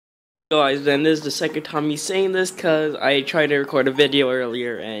Guys, then this is the second time me saying this because I tried to record a video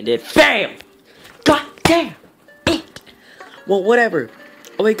earlier and it failed. God damn it. Well, whatever.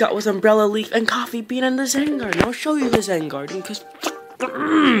 All we got was umbrella leaf and coffee bean in the Zen garden. I'll show you the Zen garden because they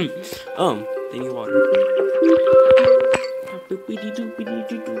need water.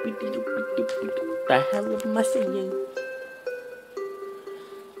 The hell am I saying?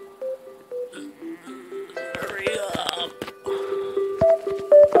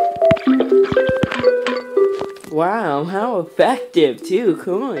 Wow, how effective, too,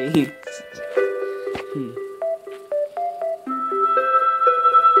 coins.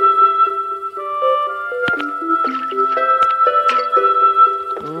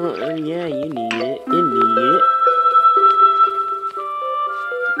 Oh, yeah, you need it. You need it.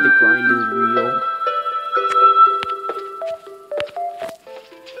 The grind is real.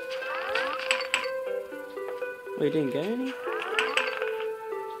 Oh, you didn't get any?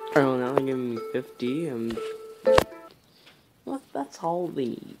 Oh, now they're giving me 50 and... Well, that's all they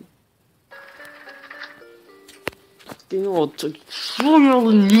need. They all took all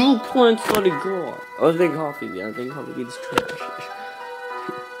the new plants that I got. I think coffee bean. I think coffee bean's trash.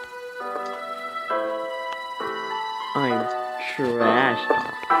 I'm trash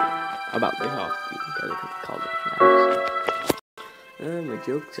about the coffee because I called it trash. My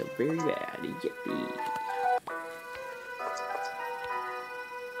jokes are very bad. Yippee.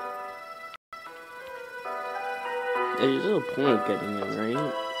 There's no point of getting him, right?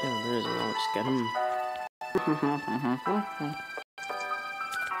 Yeah, there isn't. I'll just get him.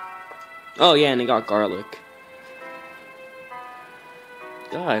 Oh, yeah, and I got garlic.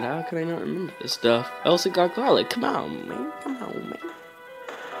 God, how could I not remember this stuff? I also got garlic. Come on, man. Come on, man.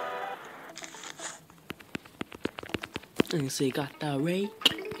 And so you got the rake.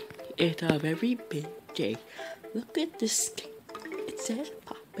 It's a very big J. Look at this cake. It says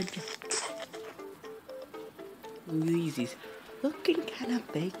Papa J. Weezy's looking kinda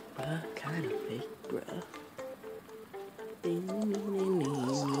fake, bruh. Kinda fake, bruh.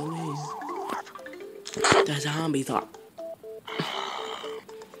 The zombies are.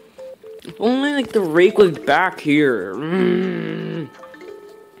 If only like the rake was back here.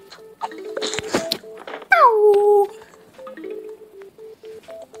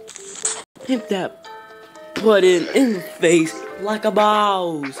 Hit that button in the face like a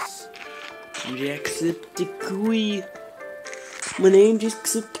boss. Jacksepticeye. My name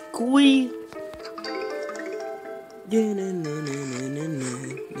Jacksepticeye.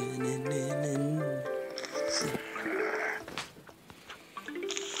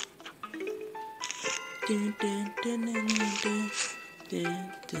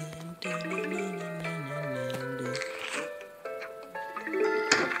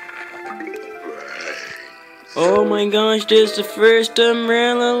 Oh my gosh, this is the first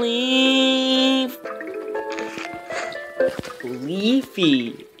umbrella leaf.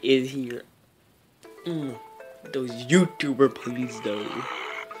 Leafy is here. Those YouTuber please though.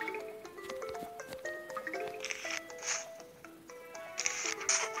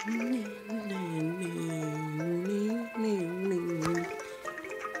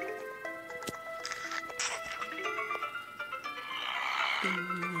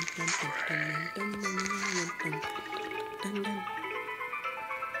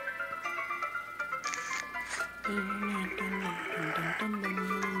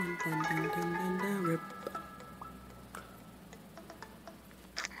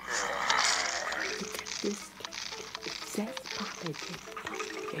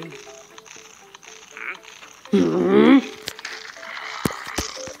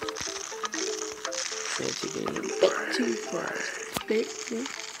 That's getting a bit too far.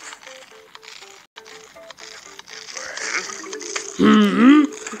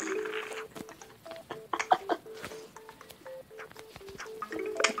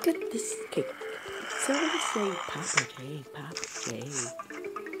 Look at this cake. Somebody say Papa J, Papa J.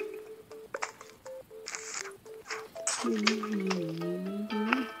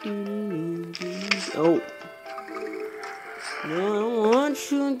 Oh. No, I want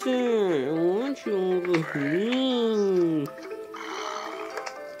you there. I want you over here.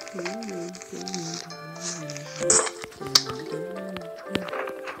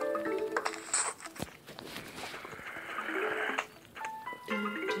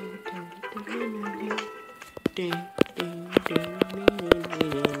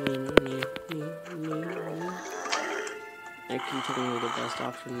 Actually, technically the best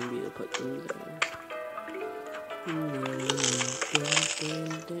option would be to put them there.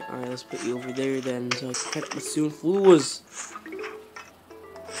 Alright, let's put you over there then, so I can cut the soon fluas.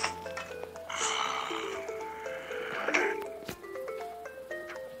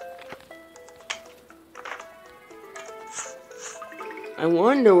 I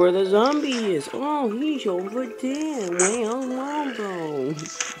wonder where the zombie is. Oh, he's over there. Well, Mambo.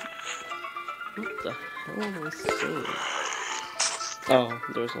 What the hell am I saying? Oh,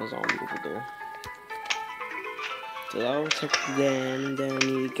 there's no zombie over there. So I'll take them, and then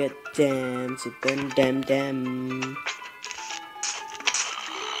you get them. So them.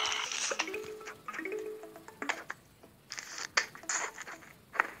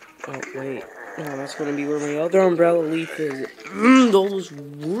 Oh, wait. Oh, that's gonna be where my other umbrella leaf is. Those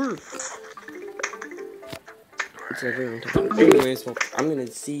work. It's everyone time. Anyways, well, I'm gonna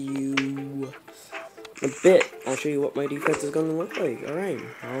see you in a bit. I'll show you what my defense is gonna look like. Alright,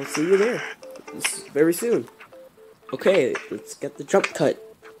 I'll see you there. Very soon. Okay, let's get the jump cut.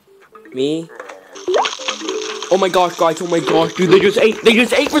 Me. Oh my gosh, guys, oh my gosh, dude, they just ate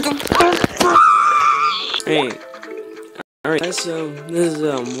for some. Hey. Alright, guys, so this is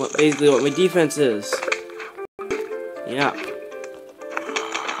basically what my defense is. Yeah.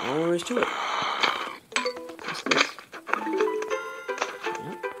 All there is to it. What's this?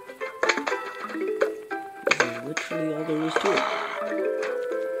 Yep. This is literally all there is to it.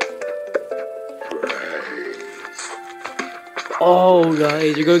 Oh,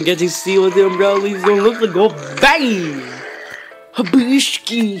 guys, you're gonna get to see what the umbrella leaves gonna look like. Go bang!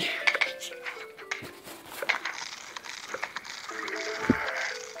 Habushki!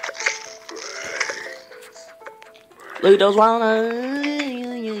 Look at those wild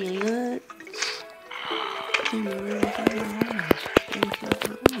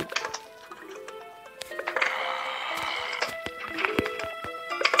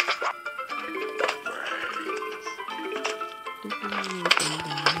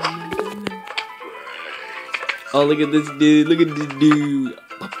Oh, look at this dude. Look at this dude.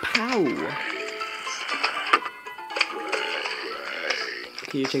 Pow.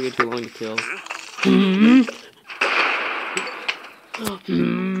 Okay, you're taking too long to kill.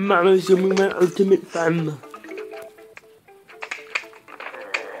 I'm assuming my ultimate fan.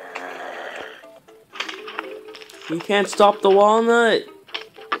 You can't stop the walnut.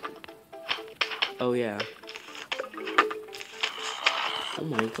 Oh yeah. Oh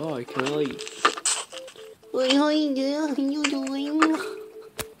my god, can I like... Wait, how you doing?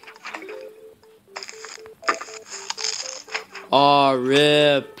 Aw,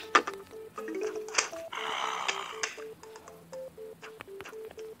 rip.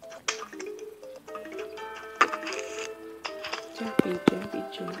 Jumpy.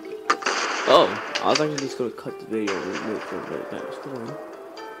 Oh, I was actually just gonna cut the video and wait for it, that was fine.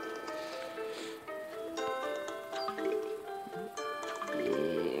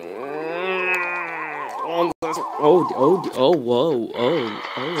 Oh,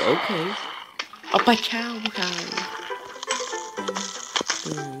 okay. Up a chow cow.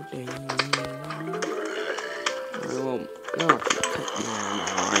 No,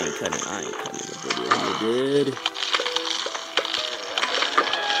 I ain't cutting the video, you did.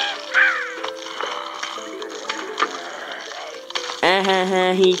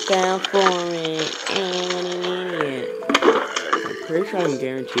 He fell for it. What an idiot. I'm pretty sure I'm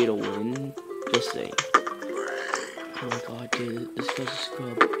guaranteed to win. Just saying. Oh my god, dude, this guy's a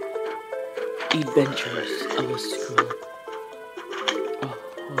scrub. Adventures of a scrub. Oh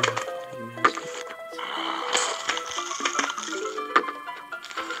my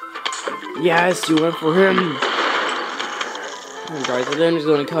god, yes, you went for him. Alright guys, so then I'm just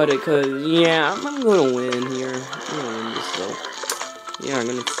gonna cut it, cause yeah, I'm gonna win here. I'm gonna win this though. Yeah, I'm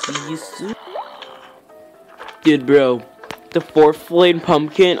gonna see you soon. Dude, bro. The 4th flame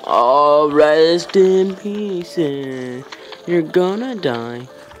pumpkin. Oh, rest in peace. You're gonna die.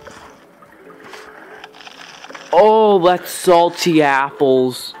 Oh, that's salty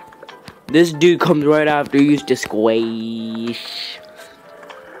apples. This dude comes right after you used to squish.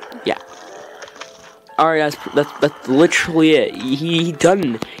 Yeah. Alright, that's literally it. He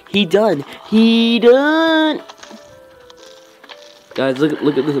done. Guys,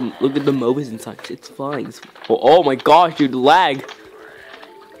 look at the mobs inside. It's fine. Oh my gosh, dude, lag.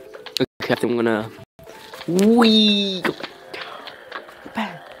 Okay, I'm gonna wee. Got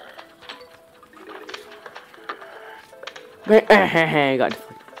it.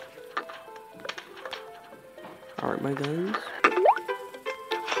 Alright, my guys.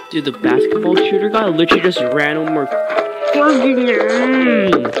 Dude, the basketball shooter guy literally just ran over. He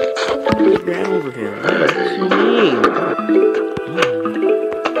ran over him. Oh, that's so mean.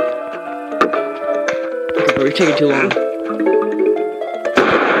 We're taking too long.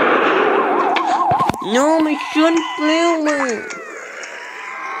 No, my sunflower.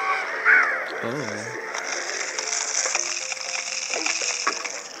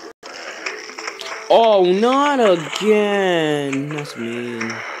 Oh, not again. That's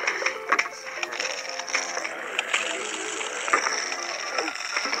mean.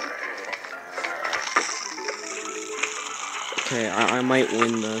 Okay, I might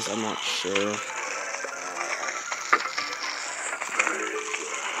win this. I'm not sure.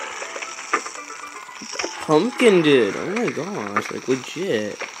 Pumpkin did. Oh my gosh, like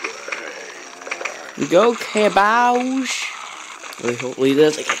legit. Go Cabouche. Wait, hopefully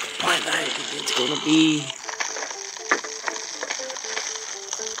this like what I think it's gonna be.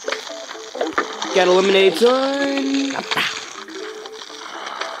 Got eliminated, son.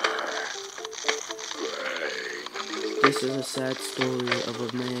 This is a sad story of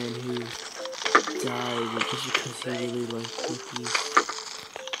a man who died just because he really liked cookies.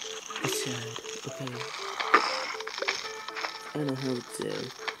 It's sad. Okay. I don't know how to say.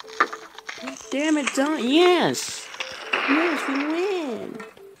 Damn it, Don. Yes! Yes, we win!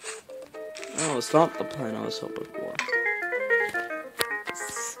 Oh, it's not the plan I was hoping for.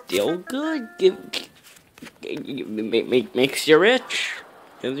 Still good. Makes you rich.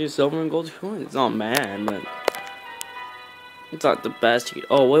 Gives you silver and gold coins. It's not bad, but it's not the best.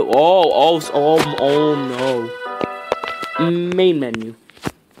 Oh, wait. Oh, no. Main menu.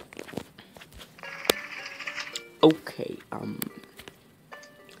 Okay,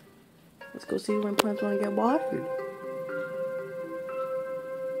 let's go see when plants want to get watered.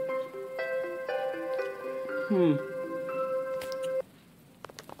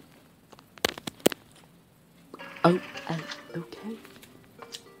 Oh, okay.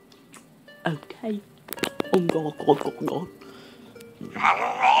 Okay. Oh, God.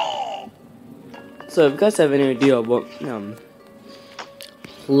 So, if you guys have any idea what,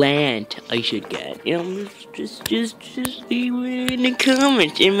 plant I should get, just leave it in the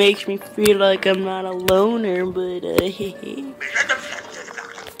comments. It makes me feel like I'm not a loner, but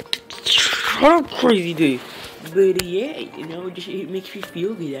shut up, crazy dude. But yeah, it makes me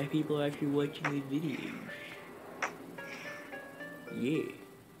feel good that people are actually watching the videos. Yeah.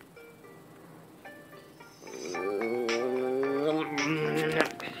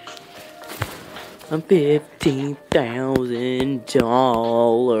 I'm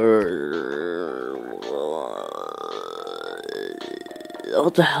 $15,000.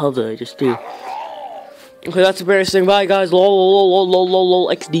 What the hell did I just do? Okay, that's embarrassing. Bye, guys. Lol,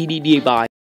 XDDD. Bye.